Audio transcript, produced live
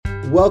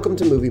Welcome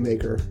to Movie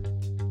Maker.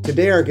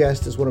 Today our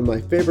guest is one of my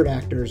favorite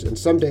actors, and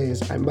some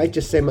days I might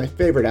just say my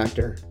favorite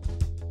actor,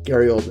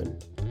 Gary Oldman.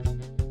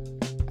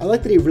 I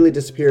like that he really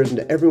disappears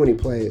into everyone he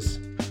plays,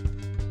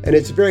 and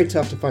it's very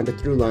tough to find a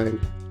through line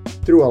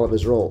through all of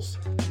his roles.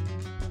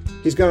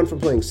 He's gone from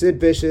playing Sid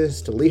Vicious,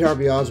 to Lee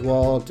Harvey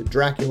Oswald, to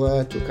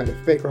Dracula, to a kind of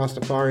fake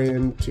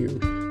Rastafarian,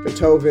 to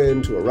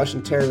Beethoven, to a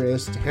Russian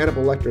terrorist, to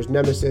Hannibal Lecter's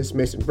nemesis,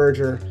 Mason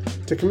Verger,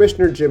 to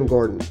Commissioner Jim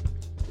Gordon.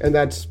 And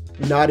that's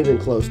not even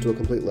close to a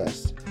complete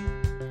list.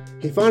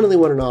 He finally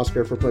won an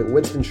Oscar for playing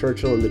Winston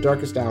Churchill in The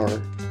Darkest Hour,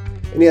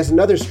 and he has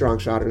another strong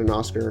shot at an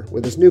Oscar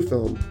with his new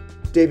film,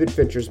 David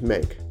Fincher's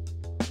Mank.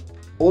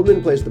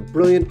 Oldman plays the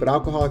brilliant but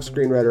alcoholic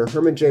screenwriter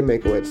Herman J.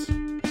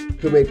 Mankiewicz,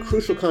 who made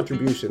crucial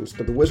contributions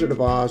to The Wizard of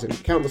Oz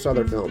and countless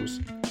other films,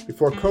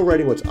 before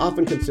co-writing what's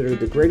often considered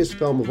the greatest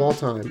film of all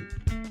time,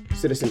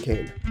 Citizen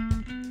Kane.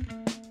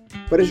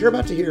 But as you're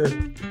about to hear,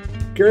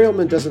 Gary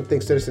Oldman doesn't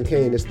think Citizen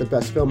Kane is the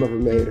best film ever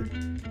made,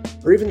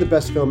 or even the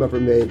best film ever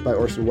made by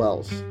Orson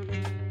Welles.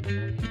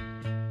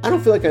 I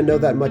don't feel like I know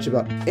that much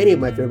about any of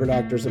my favorite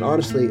actors, and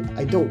honestly,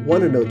 I don't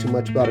want to know too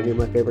much about any of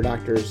my favorite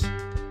actors.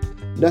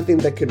 Nothing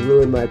that could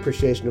ruin my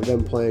appreciation of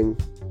them playing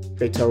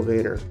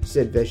Beethoven or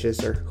Sid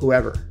Vicious or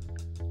whoever.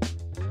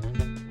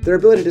 Their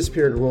ability to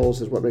disappear in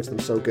roles is what makes them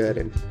so good,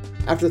 and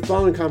after the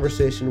following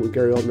conversation with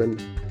Gary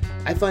Oldman,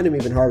 I find him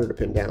even harder to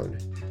pin down,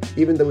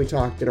 even though we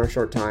talked in our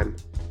short time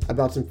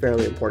about some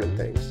fairly important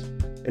things,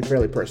 and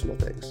fairly personal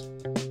things.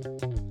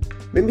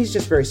 Maybe he's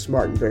just very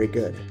smart and very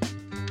good.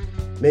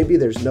 Maybe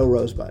there's no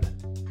Rosebud.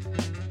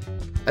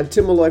 I'm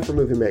Tim Malloy for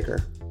Movie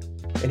Maker,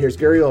 and here's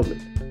Gary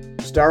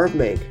Oldman, star of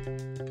Mank,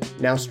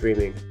 now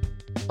streaming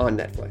on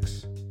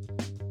Netflix.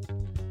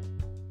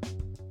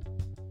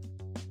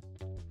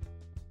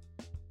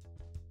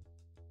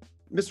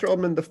 Mr.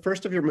 Oldman, the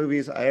first of your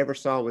movies I ever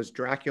saw was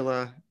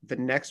Dracula. The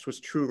next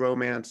was True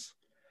Romance.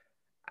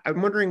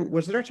 I'm wondering,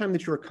 was there a time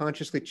that you were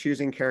consciously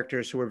choosing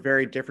characters who were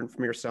very different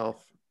from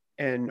yourself?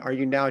 And are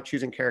you now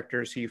choosing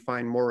characters who you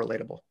find more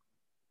relatable?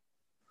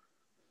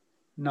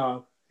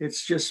 No,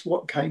 it's just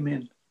what came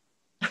in.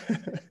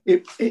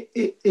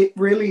 It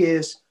really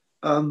is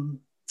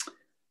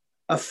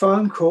a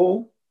phone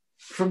call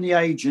from the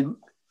agent,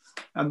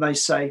 and they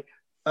say,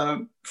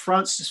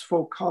 Francis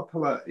Ford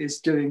Coppola is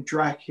doing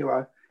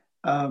Dracula,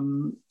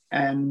 and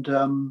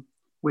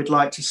we'd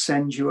like to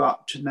send you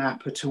up to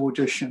Napa to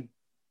audition.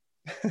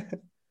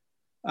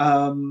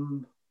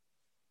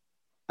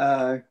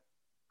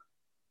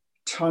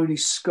 Tony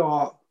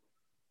Scott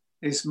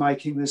is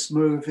making this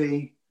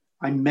movie.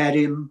 I met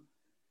him.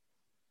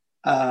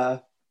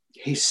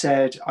 He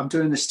said, I'm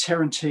doing this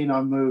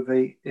Tarantino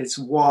movie. It's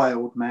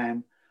wild,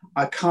 man.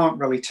 I can't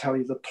really tell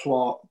you the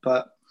plot,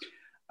 but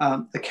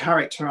the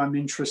character I'm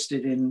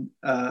interested in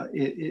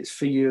is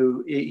for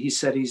you. He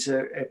said he's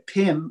a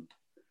pimp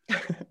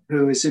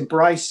who has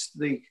embraced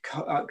the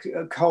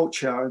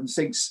culture and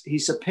thinks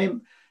he's a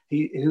pimp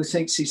who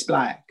thinks he's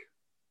black.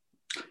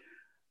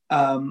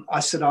 I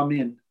said, I'm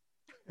in.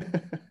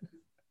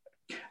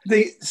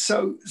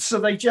 So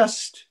they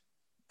just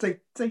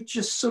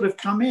sort of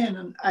come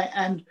in,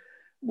 and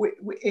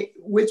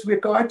with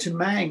regard to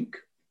Mank,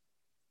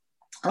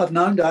 I've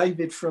known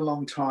David for a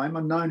long time.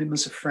 I've known him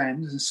as a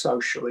friend and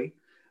socially,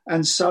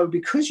 and so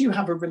because you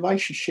have a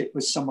relationship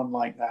with someone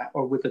like that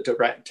or with a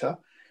director,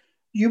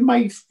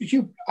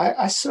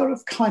 I sort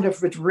of kind of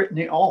had written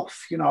it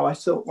off. You know, I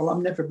thought, well,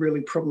 I'm never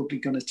really probably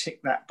going to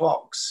tick that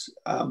box.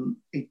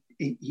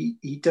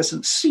 He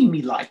doesn't see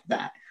me like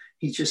that.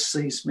 He just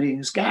sees me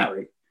as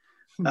Gary.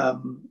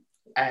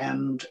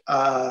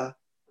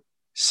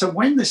 So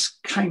when this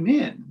came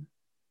in,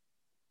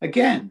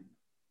 again,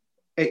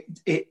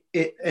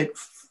 it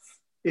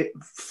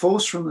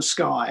falls from the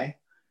sky.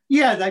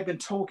 Yeah, they've been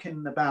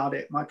talking about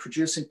it. My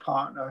producing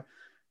partner,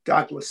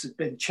 Douglas, had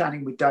been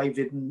chatting with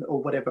David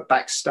or whatever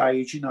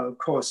backstage. You know, of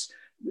course,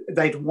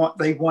 they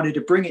wanted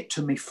to bring it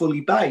to me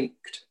fully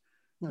baked.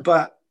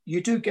 But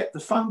you do get the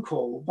phone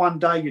call. One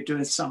day you're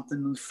doing something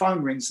and the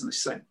phone rings and they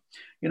say,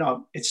 you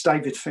know, it's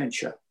David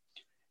Fincher.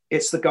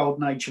 It's the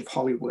golden age of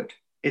Hollywood.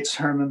 It's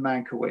Herman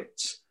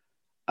Mankiewicz.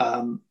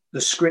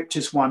 The script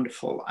is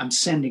wonderful. I'm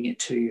sending it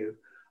to you.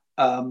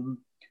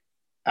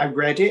 I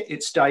read it.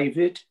 It's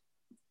David.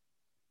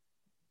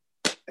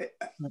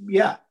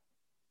 Yeah.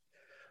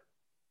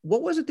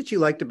 What was it that you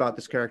liked about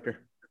this character?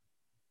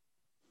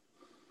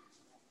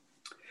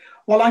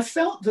 Well, I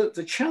felt that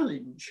the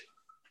challenge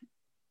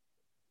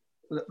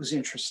that was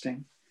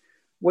interesting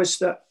was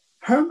that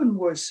Herman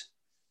was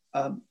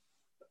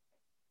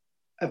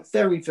a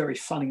very, very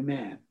funny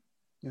man,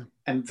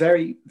 and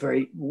very,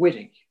 very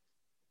witty.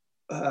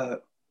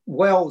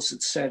 Wells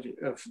had said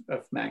of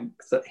Mank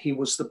that he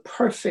was the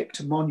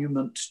perfect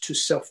monument to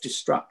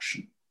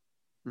self-destruction,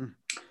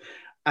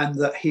 and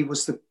that he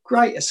was the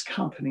greatest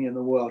company in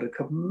the world. It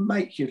could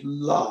make you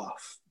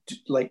laugh,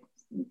 like,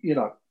 you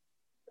know,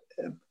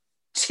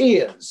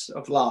 tears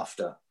of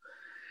laughter.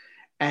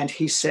 And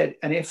he said,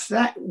 and if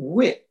that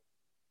wit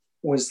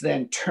was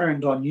then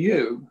turned on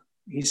you,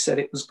 he said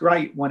it was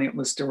great when it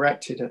was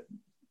directed at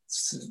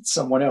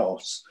someone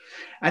else.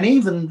 And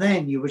even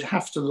then you would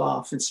have to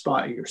laugh in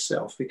spite of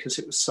yourself because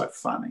it was so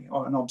funny,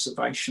 or an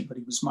observation that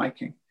he was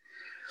making.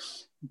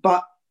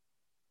 But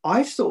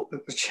I thought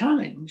that the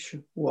challenge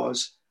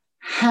was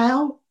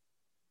how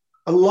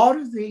a lot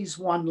of these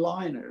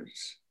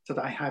one-liners that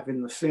I have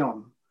in the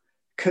film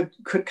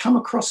could come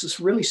across as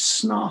really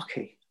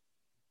snarky.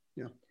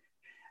 Yeah.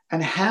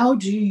 And how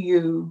do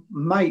you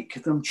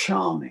make them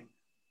charming?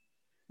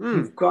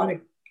 You've got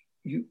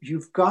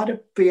to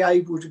be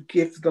able to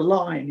give the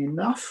line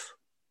enough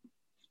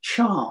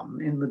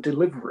charm in the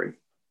delivery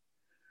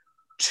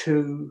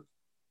to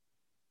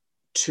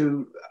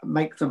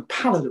make them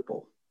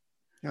palatable.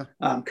 Yeah.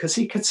 Because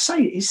he can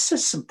say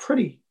some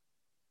pretty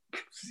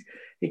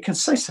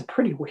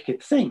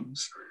wicked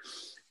things,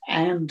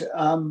 and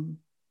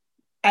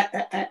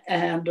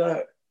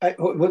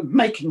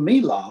making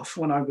me laugh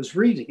when I was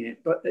reading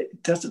it, but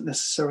it doesn't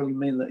necessarily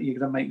mean that you're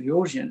going to make the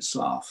audience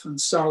laugh.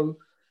 And so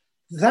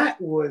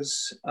that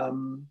was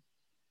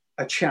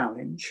a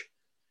challenge.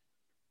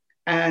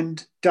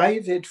 And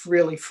David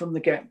really from the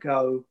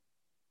get-go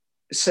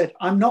said,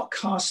 I'm not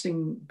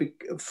casting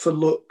for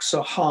looks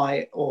or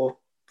height, or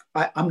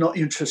I'm not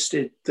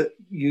interested that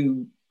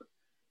you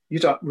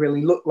don't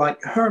really look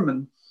like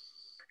Herman.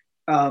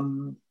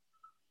 And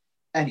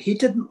he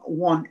didn't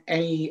want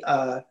any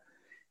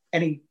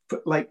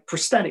like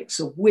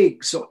prosthetics or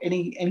wigs or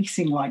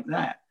anything like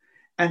that.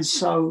 And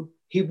so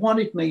he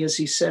wanted me, as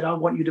he said, I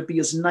want you to be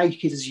as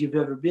naked as you've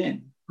ever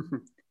been.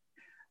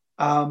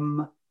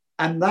 And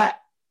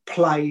that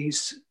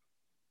plays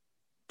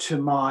to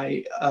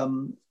my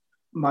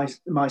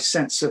my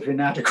sense of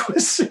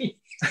inadequacy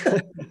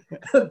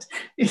and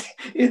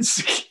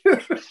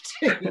insecurity.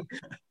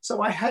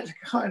 So I had to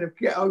kind of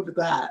get over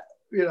that.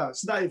 You know,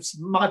 it's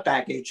my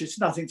baggage. It's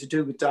nothing to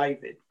do with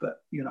David,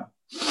 but you know.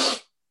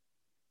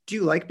 Do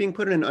you like being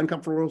put in an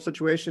uncomfortable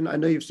situation? I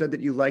know you've said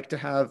that you like to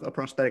have a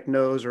prosthetic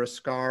nose or a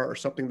scar or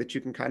something that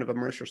you can kind of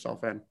immerse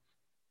yourself in.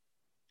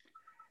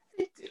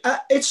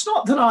 It's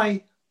not that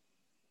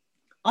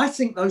I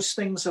think those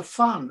things are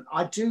fun.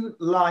 I do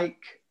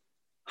like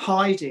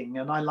hiding,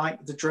 and I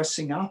like the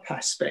dressing up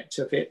aspect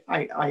of it.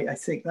 I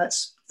think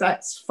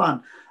that's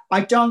fun.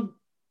 I don't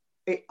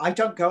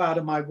go out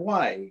of my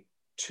way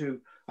to.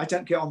 I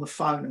don't get on the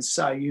phone and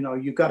say, you know,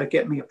 you've got to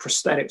get me a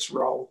prosthetics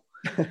roll.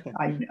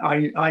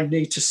 I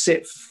need to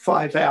sit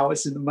 5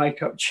 hours in the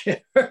makeup chair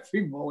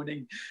every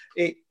morning.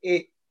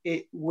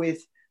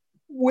 With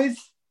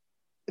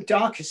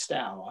Darkest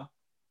Hour,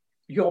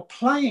 you're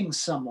playing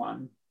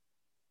someone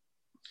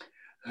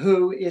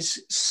who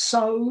is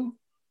so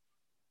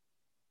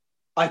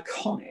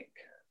iconic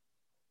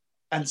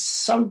and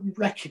so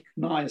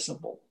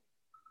recognizable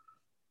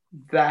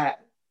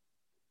that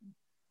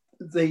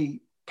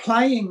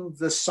playing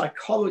the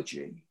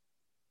psychology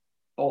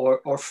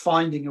or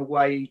finding a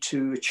way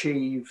to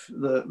achieve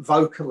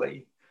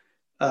vocally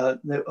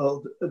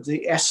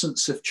the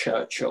essence of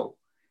Churchill,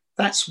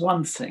 that's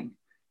one thing.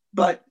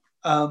 But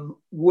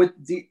would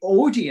the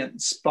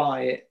audience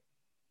buy it?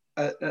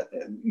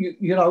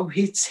 You know,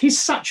 he's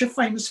such a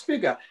famous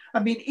figure. I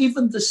mean,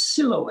 even the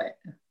silhouette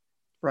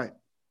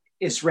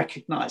is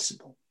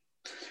recognizable.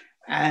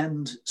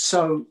 And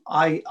so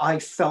I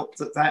felt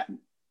that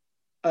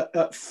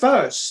at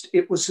first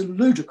it was a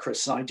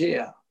ludicrous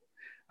idea.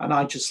 And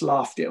I just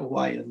laughed it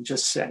away and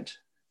just said,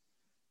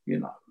 you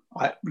know,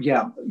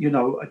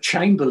 a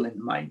Chamberlain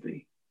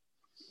maybe,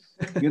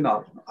 you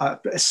know,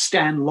 a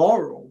Stan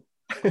Laurel,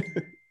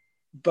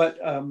 but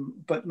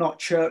not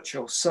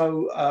Churchill.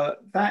 So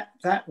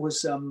that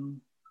was a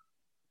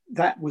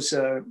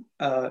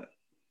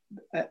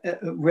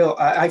real.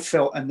 I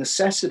felt a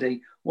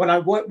necessity when I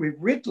worked with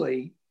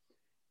Ridley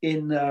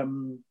in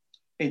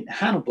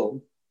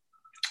Hannibal.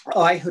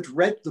 I had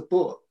read the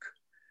book.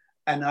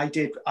 And I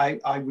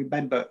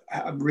remember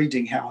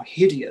reading how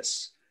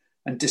hideous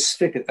and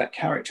disfigured that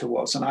character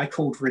was. And I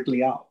called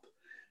Ridley up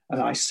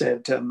and I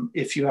said,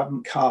 if you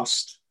haven't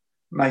cast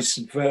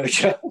Mason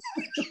Verger,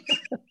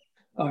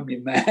 I'm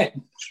your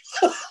man.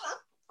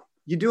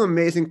 You do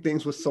amazing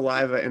things with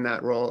saliva in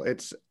that role.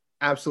 It's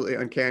absolutely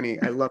uncanny.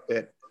 I loved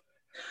it.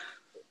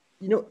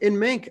 You know, in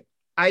Mank,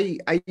 I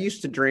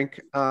used to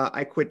drink.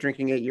 I quit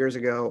drinking 8 years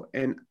ago,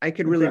 and I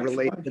could really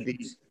relate to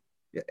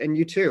and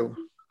you too.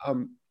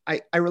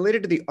 I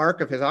related to the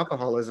arc of his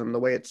alcoholism, the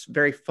way it's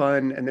very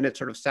fun, and then it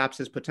sort of saps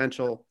his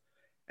potential,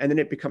 and then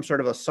it becomes sort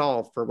of a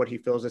solve for what he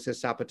feels is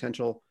his sap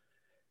potential.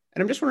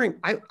 And I'm just wondering,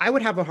 I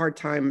would have a hard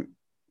time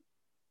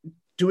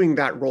doing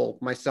that role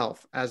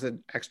myself as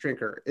an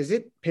ex-drinker. Is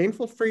it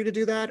painful for you to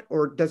do that,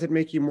 or does it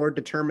make you more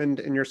determined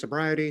in your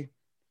sobriety?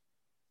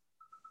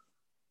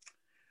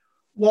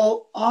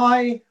 Well,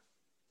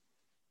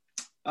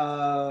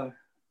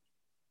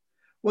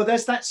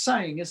 there's that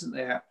saying, isn't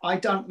there? I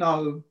don't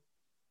know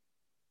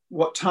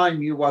what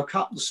time you woke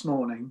up this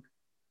morning,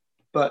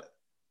 but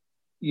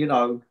you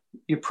know,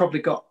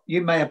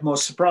 you may have more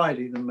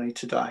sobriety than me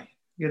today.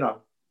 You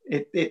know,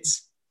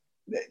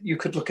 you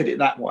could look at it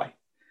that way.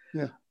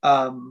 Yeah.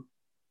 I'm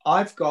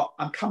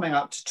coming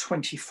up to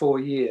 24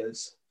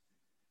 years,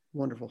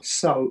 Wonderful.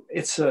 So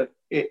it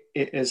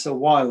is a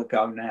while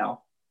ago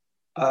now.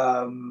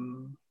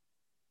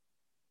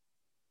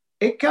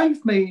 It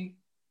gave me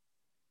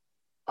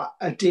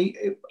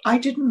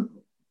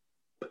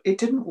it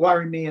didn't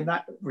worry me in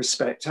that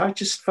respect. I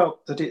just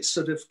felt that it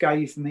sort of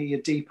gave me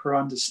a deeper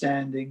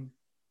understanding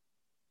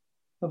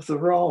of the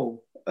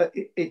role.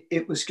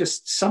 It was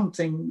just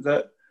something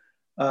that,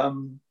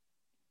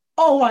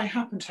 I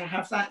happen to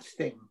have that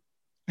thing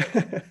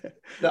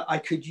that I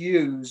could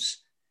use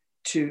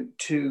to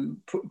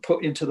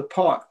put into the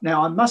part.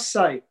 Now, I must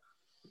say,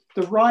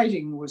 the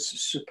writing was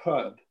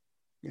superb.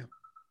 Yeah.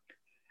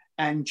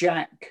 And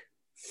Jack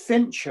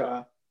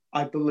Fincher,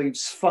 I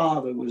believe's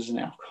father was an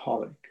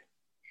alcoholic.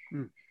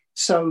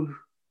 So,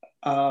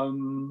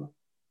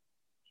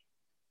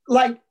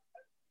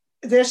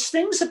 there's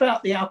things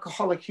about the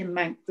alcoholic in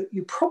Mank that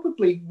you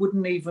probably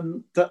wouldn't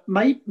even, that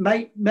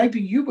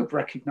maybe you would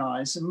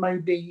recognize, and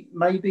maybe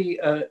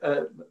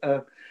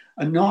a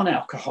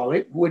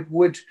non-alcoholic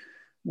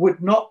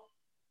would not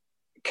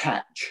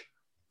catch.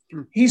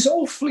 He's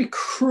awfully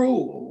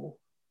cruel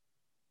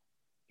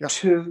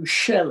to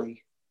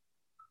Shelley.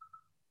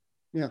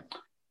 Yeah.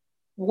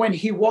 When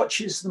he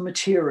watches the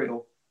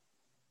material.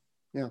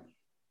 Yeah.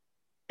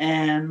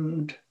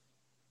 And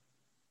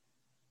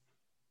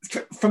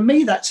for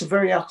me, that's a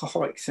very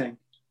alcoholic thing.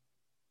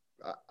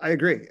 I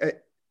agree.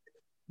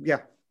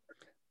 Yeah.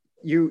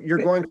 You're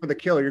going for the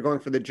kill. You're going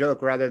for the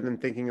joke rather than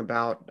thinking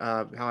about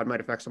how it might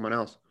affect someone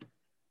else.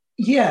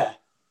 Yeah.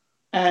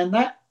 And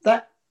that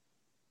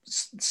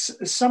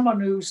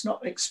someone who's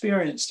not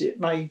experienced it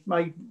may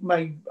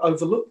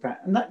overlook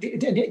that. And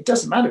it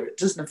doesn't matter. It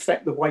doesn't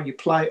affect the way you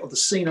play it or the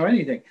scene or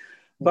anything.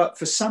 But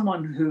for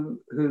someone who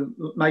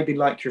maybe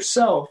like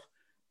yourself,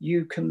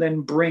 you can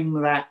then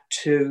bring that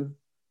to.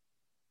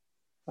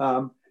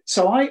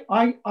 So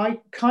I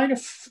kind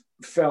of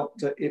felt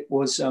that it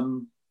was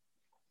an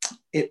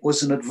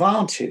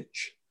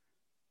advantage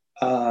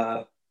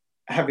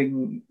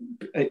having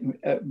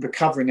a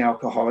recovering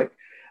alcoholic,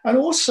 and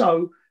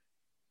also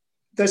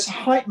there's a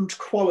heightened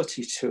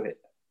quality to it.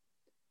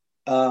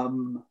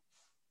 The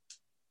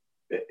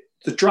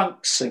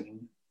drunk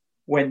scene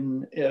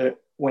when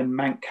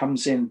Mank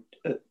comes in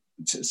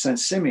to St.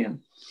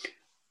 Simeon,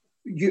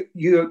 you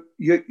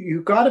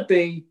got to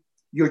be,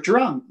 you're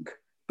drunk,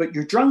 but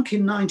you're drunk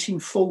in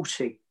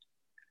 1940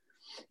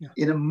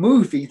 in a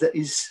movie that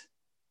is,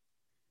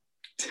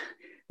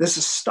 there's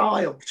a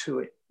style to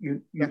it.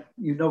 You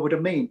know what I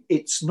mean?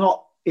 It's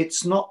not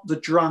the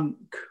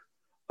drunk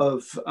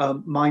of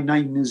My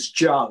Name is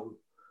Joe,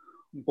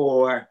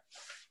 or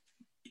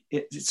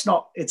it's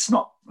not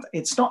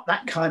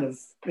that kind of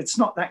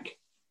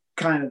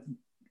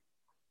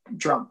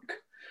drunk.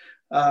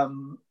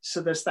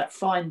 So there's that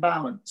fine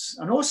balance.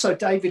 And also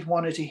David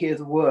wanted to hear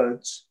the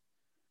words.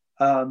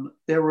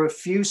 There were a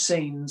few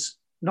scenes,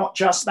 not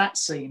just that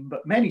scene,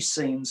 but many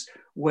scenes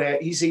where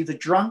he's either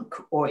drunk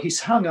or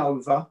he's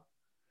hungover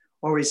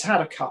or he's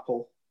had a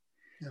couple.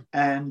 Yeah.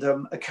 And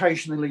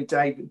occasionally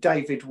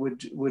David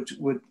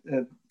would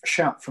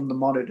shout from the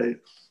monitor,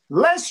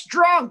 "Less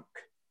drunk!"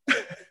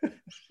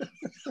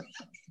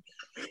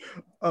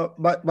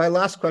 My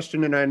last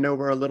question, and I know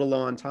we're a little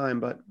low on time,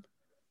 but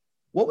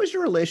what was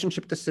your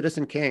relationship to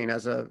Citizen Kane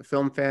as a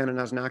film fan and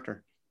as an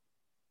actor?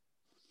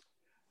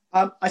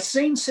 I've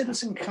seen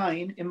Citizen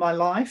Kane in my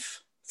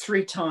life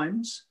 3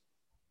 times,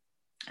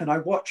 and I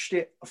watched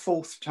it a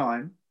 4th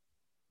time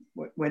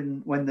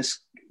when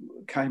this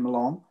came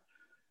along.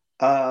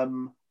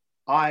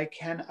 I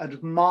can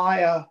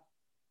admire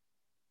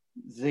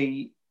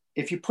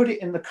if you put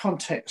it in the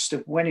context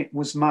of when it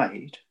was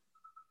made,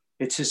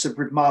 it is a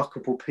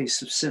remarkable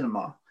piece of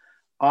cinema.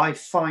 I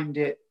found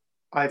it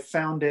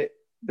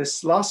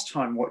this last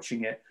time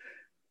watching it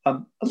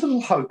a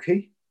little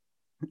hokey.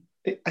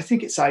 I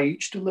think it's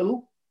aged a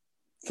little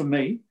for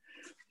me,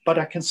 but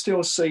I can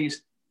still see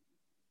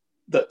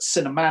that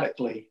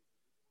cinematically,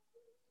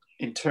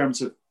 in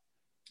terms of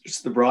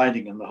just the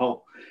writing and the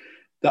whole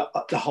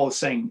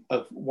thing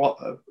of what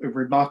a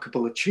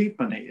remarkable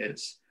achievement it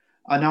is.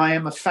 And I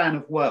am a fan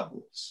of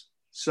Wells,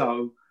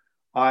 so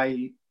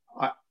one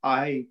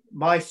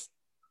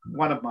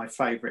of my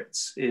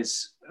favorites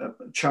is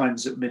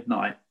Chimes at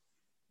Midnight,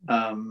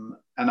 and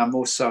I'm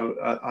also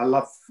I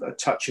love A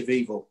Touch of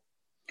Evil.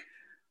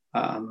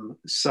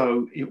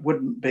 So it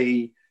wouldn't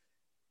be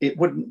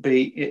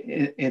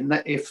in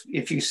that,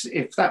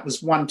 if that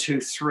was 1, 2,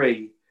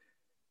 3,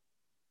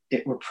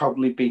 it would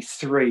probably be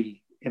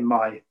 3 in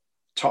my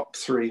top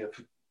 3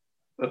 of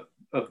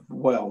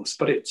Wells.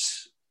 But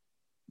it's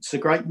a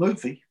great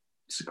movie.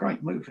 It's a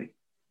great movie.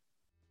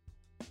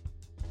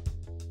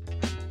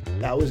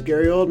 That was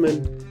Gary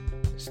Oldman,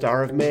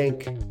 star of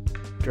Mank,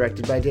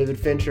 directed by David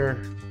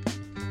Fincher,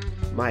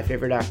 my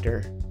favorite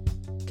actor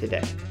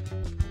today.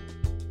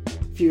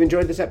 If you've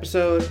enjoyed this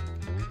episode,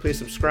 please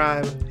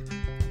subscribe,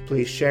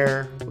 please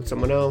share with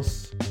someone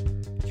else.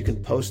 You can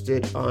post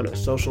it on a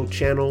social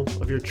channel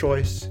of your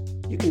choice.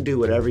 You can do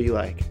whatever you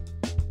like.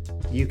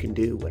 You can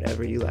do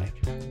whatever you like.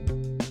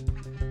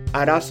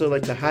 I'd also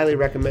like to highly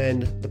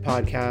recommend the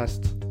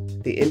podcast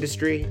the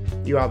industry.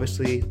 You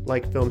obviously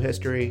like film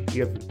history.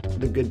 You have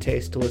the good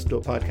taste to listen to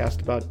a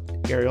podcast about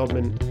Gary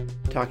Oldman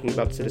talking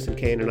about Citizen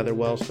Kane and other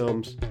Wells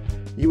films.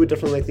 You would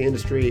definitely like the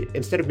industry.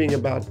 Instead of being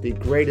about the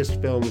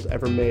greatest films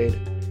ever made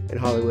in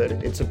Hollywood,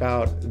 it's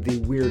about the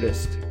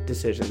weirdest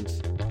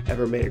decisions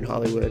ever made in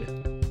Hollywood.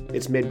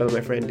 It's made by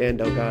my friend Dan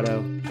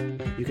Delgado.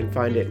 You can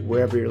find it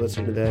wherever you're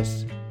listening to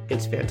this.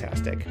 It's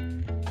fantastic.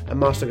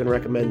 I'm also going to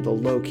recommend the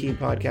Low Key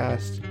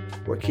podcast,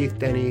 where Keith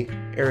Denny,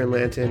 Aaron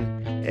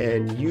Lanton,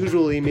 and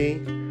usually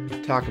me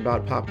talk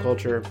about pop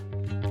culture.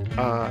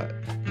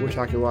 We're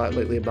talking a lot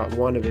lately about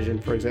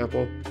WandaVision, for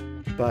example,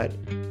 but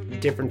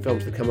different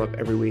films that come up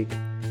every week.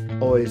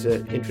 Always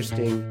an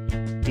interesting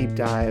deep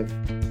dive,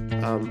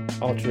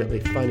 alternately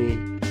funny,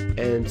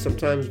 and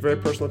sometimes very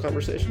personal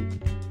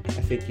conversation.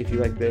 I think if you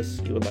like this,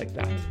 you would like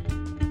that.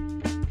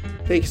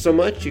 Thank you so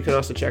much. You can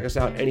also check us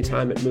out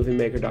anytime at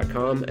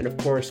moviemaker.com, and of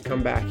course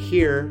come back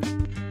here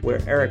where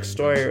Eric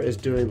Stoyer is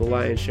doing the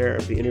lion's share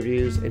of the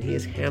interviews, and he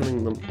is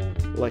handling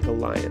them like a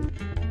lion.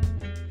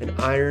 An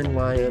iron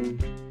lion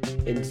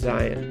in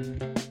Zion.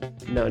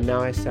 No, now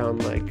I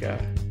sound like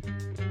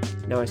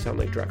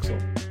Drexel.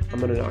 I'm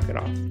gonna knock it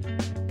off.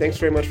 Thanks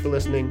very much for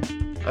listening.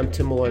 I'm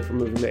Tim Malloy from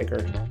Movie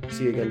Maker.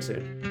 See you again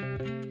soon.